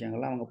மாதிரியான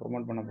விஷயங்கள்லாம் அவங்க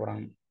ப்ரொமோட் பண்ண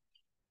போகிறாங்க.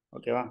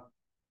 ஓகேவா?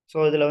 ஸோ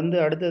இதில் வந்து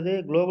அடுத்தது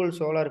குளோபல்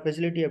சோலார்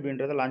ஃபெசிலிட்டி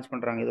அப்படின்றத லான்ச்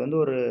பண்ணுறாங்க. இது வந்து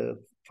ஒரு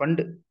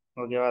ஃபண்டு.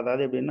 ஓகேவா?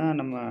 அதாவது எப்படின்னா,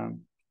 நம்ம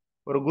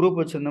ஒரு குரூப்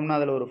வச்சுருந்தோம்னா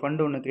அதில் ஒரு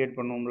ஃபண்டு ஒன்று க்ரியேட்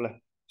பண்ணுவோம்ல,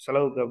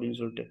 செலவுக்கு அப்படின்னு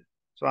சொல்லிட்டு.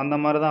 ஸோ அந்த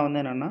மாதிரி தான்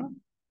வந்து என்னென்னா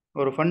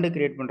ஒரு ஃபண்டு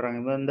க்ரியேட் பண்ணுறாங்க.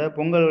 இப்போ இந்த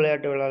பொங்கல்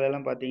விளையாட்டு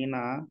விழாலெல்லாம்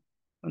பார்த்தீங்கன்னா,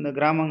 இந்த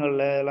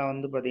கிராமங்களில் எல்லாம்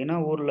வந்து பார்த்தீங்கன்னா,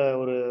 ஊரில்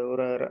ஒரு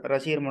ஒரு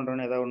ரசிகர்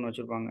மன்றம்னு ஏதாவது ஒன்று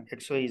வச்சுருப்பாங்க.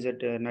 XYZ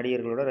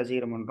நடிகர்களோட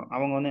ரசிகர் மன்றம்.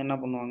 அவங்க வந்து என்ன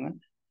பண்ணுவாங்க,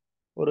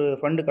 ஒரு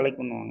ஃபண்டு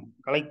கலெக்ட் பண்ணுவாங்க.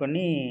 கலெக்ட்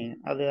பண்ணி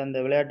அது அந்த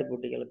விளையாட்டு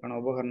போட்டிகளுக்கான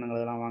உபகரணங்கள்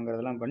இதெல்லாம்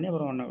வாங்குறதெல்லாம் பண்ணி,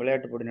 அப்புறம்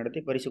விளையாட்டு போட்டி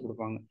நடத்தி பரிசு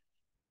கொடுப்பாங்க.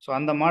 ஸோ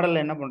அந்த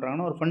மாடலில் என்ன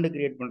பண்ணுறாங்கன்னா, ஒரு ஃபண்டு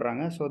கிரியேட்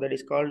பண்ணுறாங்க. So that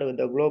is called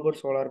the global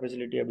solar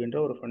facility அப்படின்ற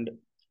ஒரு ஃபண்டு.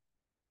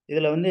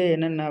 இதில் வந்து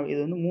என்னென்ன, இது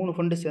வந்து 3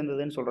 ஃபண்டு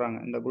சேர்ந்ததுன்னு சொல்கிறாங்க.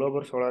 இந்த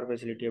குளோபல் சோலார்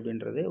ஃபெசிலிட்டி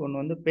அப்படின்றது.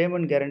 ஒன்று வந்து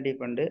பேமெண்ட் கேரண்டி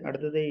ஃபண்டு,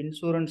 அடுத்தது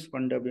இன்சூரன்ஸ்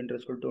ஃபண்டு அப்படின்ற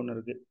சொல்லிட்டு ஒன்று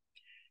இருக்குது.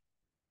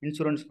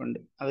 Insurance fund.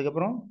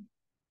 அதுக்கப்புறம்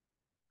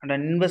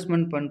and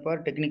investment fund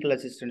for technical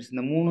assistance.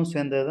 இந்த 3ம்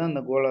சேர்ந்தது தான்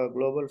இந்த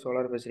குளோபல்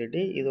சோலார்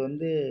ஃபெசிலிட்டி. இது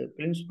வந்து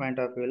பிலிம்ஸ்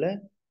பாயிண்ட் ஆஃப் வியூவில்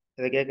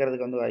இதை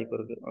கேட்கறதுக்கு வந்து வாய்ப்பு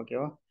இருக்குது.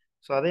 ஓகேவா?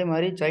 ஸோ அதே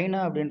மாதிரி சைனா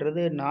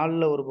அப்படின்றது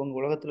 4ல் ஒரு பங்கு,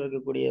 உலகத்தில்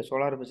இருக்கக்கூடிய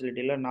சோலார்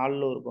ஃபெசிலிட்டியில்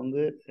 4ல் ஒரு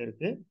பங்கு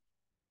இருக்குது,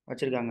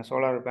 வச்சுருக்காங்க.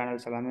 சோலார்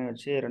பேனல்ஸ் எல்லாமே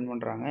வச்சு ரன்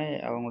பண்ணுறாங்க.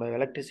 அவங்களோட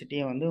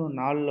எலக்ட்ரிசிட்டியும் வந்து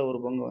 4ல் ஒரு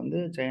பங்கு வந்து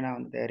சைனா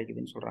வந்து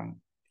தயாரிக்குதுன்னு சொல்கிறாங்க.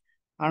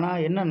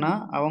 ஆனால் என்னென்னா,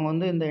 அவங்க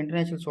வந்து இந்த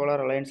இன்டர்நேஷ்னல்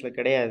சோலார் அலையன்ஸில்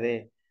கிடையாது.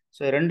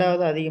 ஸோ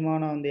 2வது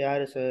அதிகமான வந்து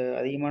யார்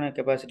அதிகமான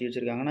கெப்பாசிட்டி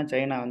வச்சுருக்காங்கன்னா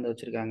சைனா வந்து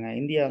வச்சுருக்காங்க.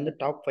 இந்தியா வந்து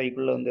டாப்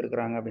 5க்குள்ளே வந்து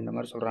இருக்கிறாங்க அப்படின்ற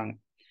மாதிரி சொல்கிறாங்க.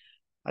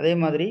 அதே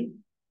மாதிரி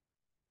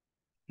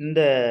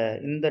இந்த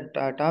இந்த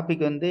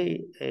டாபிக் வந்து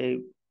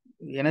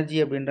எனர்ஜி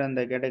அப்படின்ற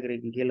அந்த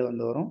கேட்டகரிக்கு கீழே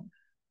வந்து வரும்.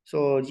 ஸோ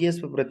ஜிஎஸ்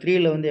பேப்பர்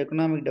 3ல் வந்து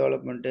எக்கனாமிக்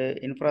டெவலப்மெண்ட்டு,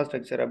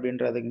 இன்ஃப்ராஸ்ட்ரக்சர்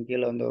அப்படின்ற அதுக்கு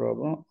கீழே வந்து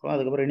வரும்.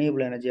 அதுக்கப்புறம்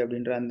ரினியூவபிள் எனர்ஜி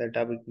அப்படின்ற அந்த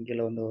டாபிக்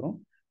கீழே வந்து வரும்.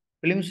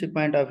 பிலிம்ஸ்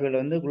பாயிண்ட் ஆஃப் வியூவில்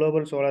வந்து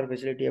குளோபல் சோலார்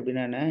ஃபெசிலிட்டி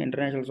அப்படின்னா என்ன,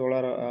 இன்டர்நேஷ்னல்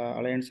சோலார்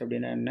அலையன்ஸ்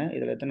அப்படின்னா என்ன,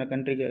 இதில்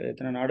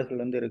எத்தனை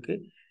நாடுகள் வந்து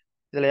இருக்குது,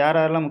 இதில் யார்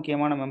யாரெல்லாம்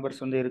முக்கியமான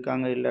மெம்பர்ஸ் வந்து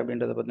இருக்காங்க இல்லை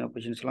அப்படின்றத பற்றின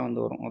கொஷின்ஸ்லாம்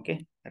வந்து வரும். Okay,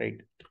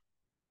 right.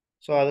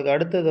 ஸோ அதுக்கு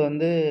அடுத்தது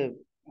வந்து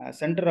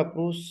சென்டர்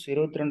அப்ரூவ்ஸ்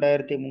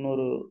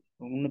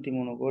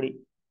 22,303 கோடி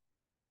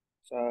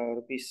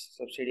ருபீஸ்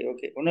சப்சிடி.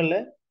 ஓகே, ஒன்றும் இல்லை,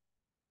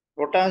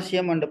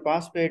 பொட்டாசியம் அண்ட்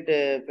பாஸ்பேட்டு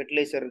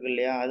ஃபெர்டிலைசர் இருக்கு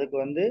இல்லையா, அதுக்கு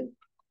வந்து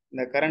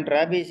இந்த கரண்ட்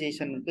ராபி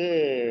சீசனுக்கு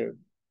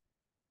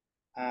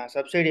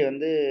சப்சிடி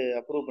வந்து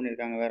அப்ரூவ்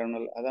பண்ணியிருக்காங்க. வேற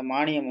ஒன்றும் இல்லை, அதான்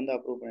மானியம் வந்து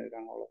அப்ரூவ்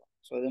பண்ணியிருக்காங்க, அவ்வளோதான்.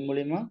 ஸோ இது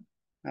மூலிமா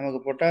நமக்கு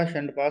பொட்டாஷ்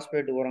அண்ட்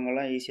பாஸ்பேட்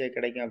உரங்கள்லாம் ஈஸியாக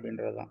கிடைக்கும்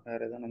அப்படின்றது தான்.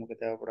 வேறு எதுவும்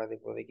நமக்கு தேவைப்படாது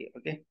இப்போதைக்கு.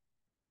 ஓகே,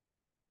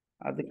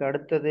 அதுக்கு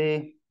அடுத்தது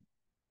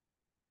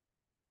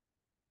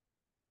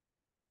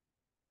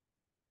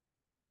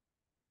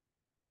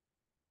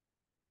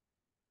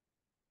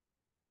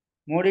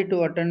Modi to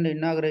attend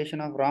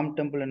inauguration of Ram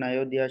temple in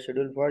Ayodhya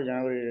schedule for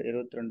ஜனவரி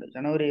 22.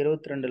 ஜனவரி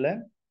 22ல்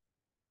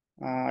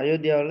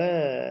அயோத்தியாவில்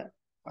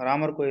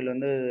ராமர் கோயில்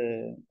வந்து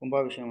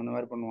கும்பாபிஷேகம் அந்த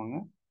மாதிரி பண்ணுவாங்க.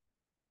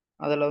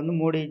 அதில் வந்து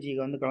மோடிஜி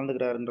வந்து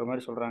கலந்துக்கிறாருன்ற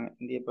மாதிரி சொல்கிறாங்க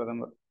இந்திய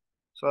பிரதமர்.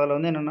 ஸோ அதில்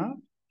வந்து என்னென்னா,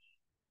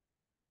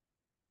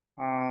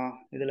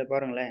 இதில்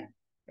பாருங்களேன்,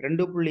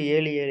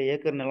 2.77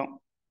 ஏக்கர் நிலம்,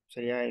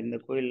 சரியா? இந்த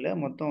கோயிலில்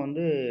மொத்தம்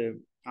வந்து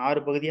 6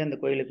 பகுதியாக இந்த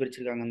கோயிலை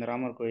பிரிச்சிருக்காங்க, இந்த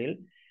ராமர் கோயில்.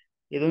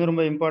 இது வந்து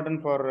ரொம்ப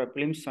important for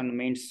films and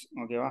mains.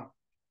 ஓகேவா?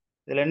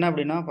 இதில் என்ன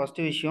அப்படின்னா,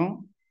 ஃபஸ்ட்டு விஷயம்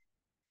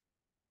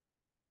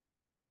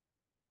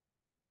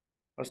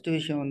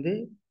வந்து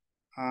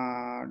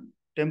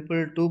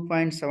டெம்பிள்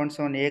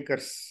 2.77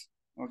 ஏக்கர்ஸ்.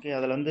 ஓகே,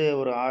 அதில் வந்து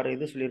ஒரு 6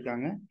 இது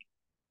சொல்லியிருக்காங்க.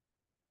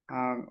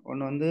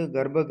 ஒன்று வந்து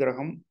கர்ப்ப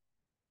கிரகம்,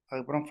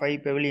 அதுக்கப்புறம் 5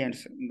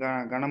 பெவிலியன்ஸ்,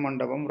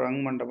 கனமண்டபம்,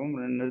 ரங் மண்டபம்,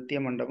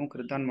 நிருத்திய மண்டபம்,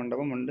 கிருத்தான்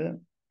மண்டபம் அண்டு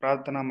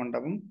பிரார்த்தனா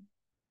மண்டபம்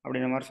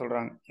அப்படின்ற மாதிரி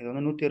சொல்கிறாங்க. இது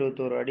வந்து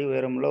 161 அடி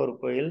உயரமுள்ள ஒரு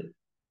கோயில்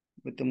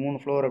வித் 3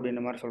 ஃப்ளோர்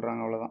அப்படின்ற மாதிரி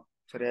சொல்கிறாங்க. அவ்வளோதான்,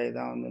 சரியா?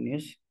 இதுதான் வந்து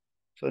நியூஸ்.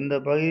 ஸோ இந்த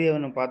பகுதியை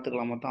நம்ம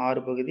பார்த்துக்கலாம். மொத்தம்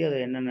 6 பகுதி, அது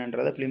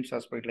என்னென்னன்றதை ஃபிலிம்ஸ்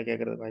ஆஸ்பெக்டில்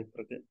கேட்குறதுக்கு வாய்ப்பு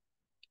இருக்குது.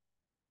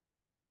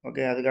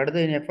 ஓகே, அதுக்கு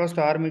அடுத்து first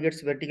army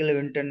gets vertical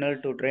wind tunnel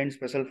to train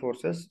special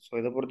forces. So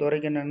இதை பொறுத்த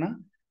வரைக்கும் என்னென்னா,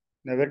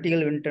 இந்த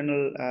வெர்டிகல்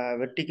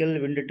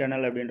விண்ட்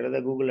டனல் அப்படின்றத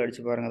கூகுள்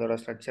அடிச்சு பாருங்கள் அதோட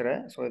ஸ்ட்ரக்சரை.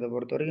 ஸோ இதை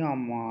பொறுத்த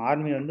வரைக்கும்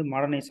ஆர்மி வந்து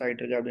மாடர்னைஸ்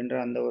ஆகிட்டு இருக்கு அப்படின்ற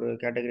அந்த ஒரு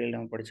கேட்டகரியில்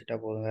நம்ம படிச்சுட்டா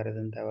போதும், வேறு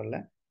எதுவும் தேவையில்ல.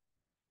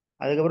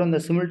 அதுக்கப்புறம் இந்த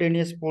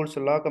சிமில்டேனியஸ் போல்ஸ்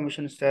லா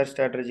கமிஷன்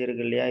ஸ்ட்ராட்டஜி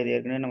இருக்கு இல்லையா, இது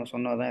ஏற்கனவே நம்ம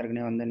சொன்னதான்,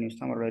 ஏற்கனவே வந்த நியூஸ்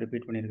தான், மறுபடியும்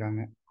ரிப்பீட்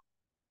பண்ணியிருக்காங்க.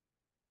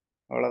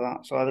 அவ்வளோதான்.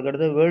 ஸோ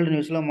அதுக்கடுத்து வேர்ல்டு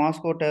நியூஸில்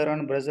மாஸ்கோ,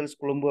 டெஹரான், பிரசல்ஸ்,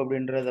 கொழும்பு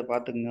அப்படின்றத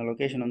பார்த்துக்குங்க,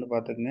 லொக்கேஷன் வந்து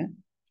பார்த்துக்குங்க.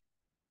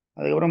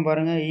 அதுக்கப்புறம்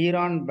பாருங்கள்,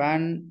 ஈரான்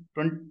பேன்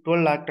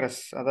 12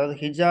 ஆக்ட்ரஸ், அதாவது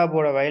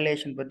ஹிஜாபோட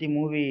வயலேஷன் பற்றி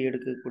மூவி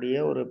எடுக்கக்கூடிய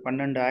ஒரு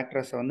 12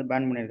 ஆக்ட்ரஸை வந்து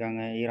பேன்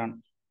பண்ணியிருக்காங்க ஈரான்.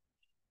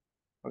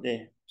 ஓகே,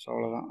 ஸோ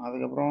அவ்வளோதான்.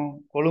 அதுக்கப்புறம்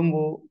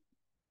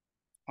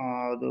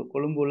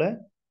கொழும்புல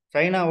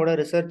சைனாவோட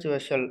ரிசர்ச்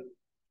வெஷல்,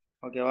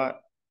 ஓகேவா,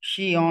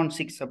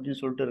 ஷியான்-6 அப்படின்னு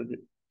சொல்லிட்டு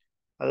இருக்குது.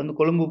 அது வந்து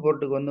கொழும்பு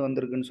போர்ட்டுக்கு வந்து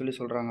வந்திருக்குன்னு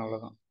சொல்கிறாங்க.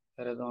 அவ்வளோதான்,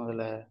 வேறு எதுவும்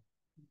அதில்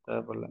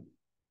தேவைப்படல.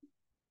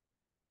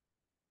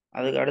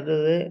 அதுக்கு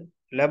அடுத்தது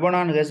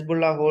Lebanon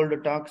Hezbollah hold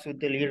tax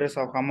with leaders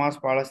of Hamas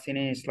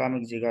Palestinian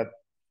Islamic Jihad.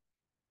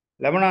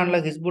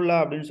 லெபனானில் ஹிஸ்புல்லா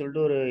அப்படின்னு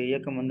சொல்லிட்டு ஒரு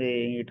இயக்கம் வந்து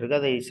இயங்கிட்டு இருக்கு.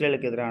 அது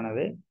இஸ்ரேலுக்கு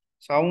எதிரானது.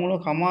 ஸோ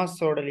அவங்களும்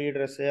ஹமாஸோட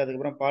லீடர்ஸு,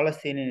 அதுக்கப்புறம்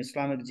பாலஸ்தீனியன்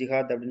இஸ்லாமிக்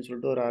ஜிஹாத் அப்படின்னு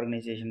சொல்லிட்டு ஒரு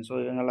ஆர்கனைசேஷன். ஸோ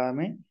இவங்க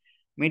எல்லாமே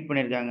மீட்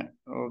பண்ணியிருக்காங்க.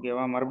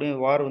 ஓகேவா,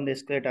 மறுபடியும் வார் வந்து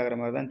எஸ்கலேட் ஆகிற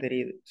மாதிரி தான்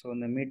தெரியுது. ஸோ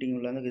இந்த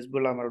மீட்டிங்கில் வந்து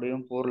ஹிஸ்புல்லா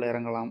மறுபடியும் போரில்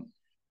இறங்கலாம்.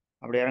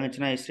 அப்படி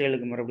இறங்குச்சுன்னா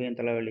இஸ்ரேலுக்கு மறுபடியும்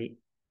தலைவலி.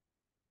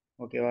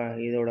 ஓகேவா,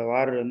 இதோட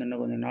வார் வந்து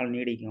இன்னும் கொஞ்சம் நாள்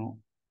நீடிக்கும்.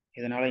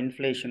 இதனால்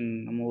இன்ஃப்ளேஷன்,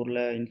 நம்ம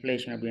ஊரில்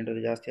இன்ஃப்ளேஷன்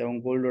அப்படின்றது ஜாஸ்தியாகும்.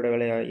 கோல்டோட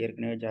விலை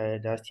ஏற்கனவே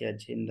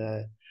ஜாஸ்தியாச்சு. இந்த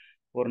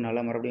ஒரு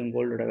நாளாக மறுபடியும்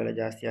கோல்டோட விலை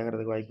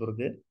ஜாஸ்தியாகிறதுக்கு வாய்ப்பு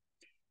இருக்குது.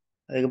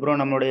 அதுக்கப்புறம்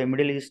நம்மளுடைய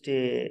மிடில்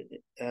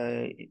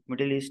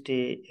ஈஸ்ட்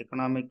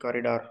எக்கனாமிக்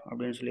காரிடார்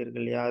அப்படின்னு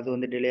சொல்லியிருக்கு இல்லையா, அது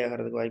வந்து டிலே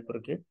ஆகிறதுக்கு வாய்ப்பு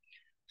இருக்குது.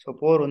 ஸோ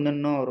போர் வந்து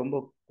இன்னும் ரொம்ப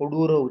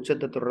கொடூர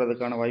உச்சத்தை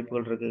தொடுறதுக்கான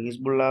வாய்ப்புகள் இருக்குது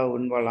ஹிஸ்புல்லா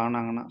இன்வால்வ்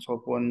ஆனாங்கன்னா. ஸோ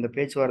இப்போ இந்த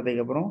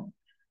பேச்சுவார்த்தைக்கு அப்புறம்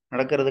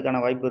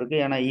நடக்கிறதுக்கான வாய்ப்பு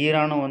இருக்குது. ஏன்னா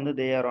ஈரானும் வந்து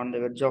they are on the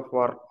wedge of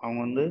வார்.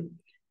 அவங்க வந்து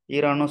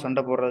ஈரானும்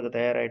சண்டை போடுறதுக்கு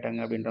தயாராகிட்டாங்க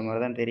அப்படின்ற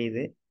மாதிரி தான்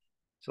தெரியுது.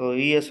 ஸோ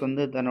யுஎஸ்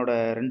வந்து தன்னோட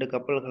 2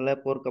 கப்பல்களை,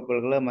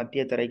 போர்க்கப்பல்களை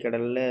மத்திய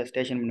தரைக்கடலில்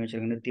ஸ்டேஷன் பண்ணி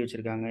வச்சுருக்காங்க, நிறுத்தி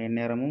வச்சுருக்காங்க.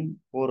 எந்நேரமும்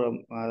போர்,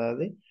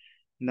 அதாவது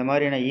இந்த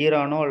மாதிரியான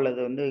ஈரானோ அல்லது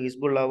வந்து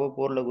ஹிஸ்புல்லாவோ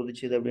போரில்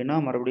குதிச்சுது அப்படின்னா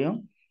மறுபடியும்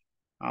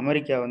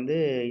அமெரிக்கா வந்து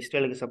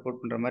இஸ்ரேலுக்கு சப்போர்ட்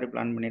பண்ணுற மாதிரி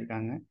பிளான்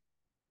பண்ணியிருக்காங்க.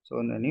 ஸோ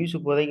இந்த நியூஸ்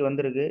இப்போதைக்கு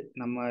வந்திருக்கு.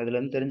 நம்ம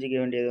இதுலேருந்து தெரிஞ்சிக்க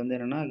வேண்டியது வந்து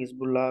என்னென்னா,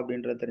 ஹிஸ்புல்லா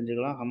அப்படின்றத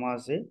தெரிஞ்சுக்கலாம்.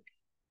 ஹமாஸு,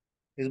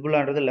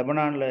 ஹிஸ்புல்லான்றது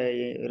லெபனானில்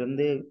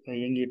இருந்து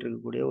இயங்கிட்டு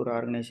இருக்கக்கூடிய ஒரு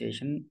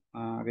ஆர்கனைசேஷன்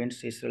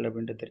அகென்ஸ்ட் இஸ்ரேல்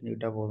அப்படின்ட்டு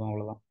தெரிஞ்சுக்கிட்டால் போதும்,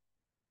 அவ்வளோதான்.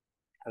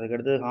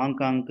 அதுக்கடுத்து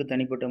ஹாங்காங்க்கு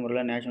தனிப்பட்ட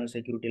முறையில் நேஷனல்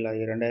செக்யூரிட்டி லா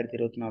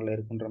 2024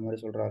 இருக்குன்ற மாதிரி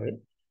சொல்கிறாரு.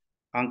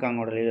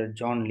 ஹாங்காங்கோட லீடர்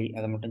ஜான் லீ.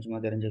 அதை மட்டும் சும்மா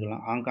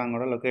தெரிஞ்சுக்கலாம்.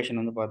 ஹாங்காங்கோட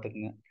லொக்கேஷன் வந்து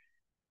பார்த்துக்குங்க.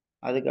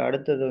 அதுக்கு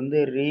அடுத்தது வந்து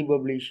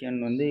ரீபப்ளிஷியன்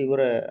வந்து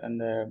இவரை,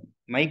 அந்த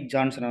மைக்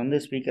ஜான்சனை வந்து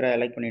ஸ்பீக்கராக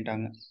எலெக்ட்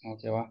பண்ணிட்டாங்க.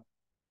 ஓகேவா,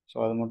 ஸோ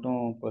அது மட்டும்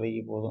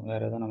இப்போதைக்கு போதும்,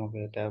 வேறு எதுவும்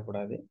நமக்கு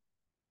தேவைப்படாது.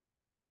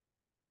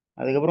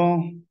 அதுக்கப்புறம்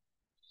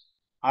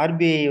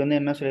ஆர்பிஐ வந்து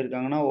என்ன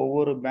சொல்லியிருக்காங்கன்னா,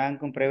 ஒவ்வொரு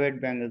பேங்க்கும், ப்ரைவேட்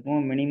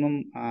பேங்க்குக்கும் மினிமம்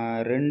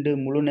 2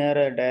 முழு நேர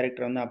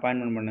டைரக்டர் வந்து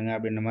அப்பாயின்மெண்ட் பண்ணுங்க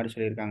அப்படின்ற மாதிரி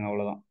சொல்லியிருக்காங்க.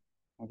 அவ்வளோதான்.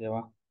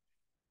 ஓகேவா,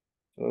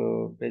 ஸோ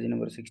பேஜ்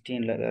நம்பர்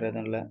 16 வேறு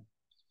எதுவும் இல்லை.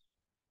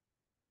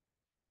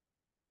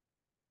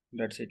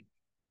 That's it.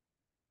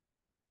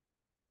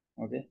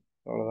 ஓகே,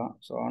 அவ்வளோதான்.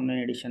 ஸோ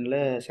ஆன்லைன் எடிஷனில்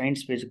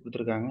சயின்ஸ் பேஜ்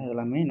கொடுத்துருக்காங்க.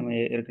 இதெல்லாமே நம்ம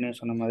ஏற்கனவே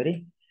சொன்ன மாதிரி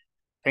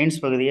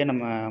சயின்ஸ் பகுதியை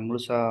நம்ம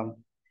முழுசாக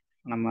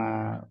நம்ம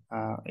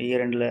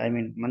இயர் எண்டில், ஐ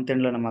மீன் மந்த்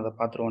எண்டில் நம்ம அதை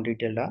பார்த்துருவோம்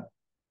டீட்டெயில்டாக.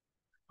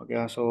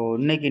 ஓகேவா, ஸோ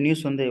இன்றைக்கி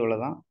நியூஸ் வந்து இவ்வளோ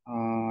தான்.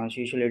 ஆஸ்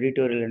யூஷுவல்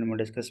எடிட்டோரியல் நம்ம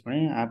டிஸ்கஸ்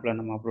பண்ணி ஆப்பில்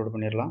நம்ம அப்லோட்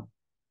பண்ணிடலாம்.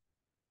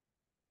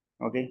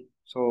 ஓகே,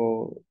 ஸோ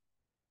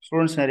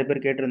ஸ்டூடெண்ட்ஸ் நிறைய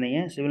பேர் கேட்டிருந்தீங்க.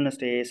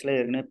 சிவில்னஸ்ட் ஏஎஸில்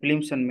ஏற்கனவே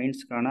பிலிம்ஸ் அண்ட்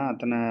மெயின்ஸ்க்கான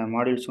அத்தனை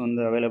மாடியூல்ஸும்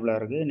வந்து அவைலபிளாக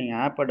இருக்குது.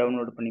 நீங்கள் ஆப்பை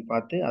டவுன்லோட் பண்ணி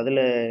பார்த்து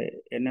அதில்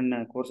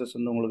என்னென்ன கோர்சஸ்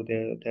வந்து உங்களுக்கு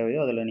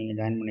தேவையோ அதில் நீங்கள்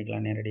ஜாயின்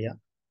பண்ணிக்கலாம் நேரடியாக.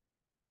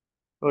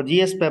 ஸோ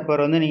ஜிஎஸ்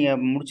பேப்பர் வந்து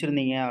நீங்கள்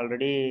முடிச்சிருந்தீங்க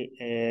ஆல்ரெடி.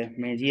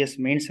 ஜிஎஸ்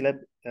மெயின்ஸில்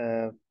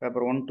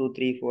பேப்பர் 1, 2,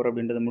 3, 4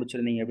 அப்படின்றத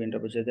முடிச்சிருந்தீங்க அப்படின்ற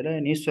பட்சத்தில்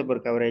நியூஸ்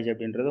பேப்பர் கவரேஜ்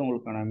அப்படின்றது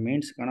உங்களுக்கான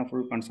மெயின்ஸ்க்கான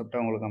ஃபுல்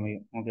கான்செப்டாக உங்களுக்கு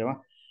அமையும். ஓகேவா,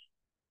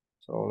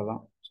 ஸோ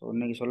அவ்வளோதான். ஸோ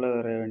இன்றைக்கி சொல்ல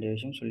வர வேண்டிய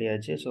விஷயம்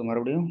சொல்லியாச்சு. ஸோ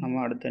மறுபடியும்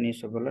நம்ம அடுத்த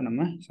நியூஸ் பேப்பரில்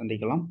நம்ம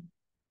சந்திக்கலாம்.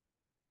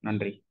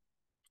 நன்றி.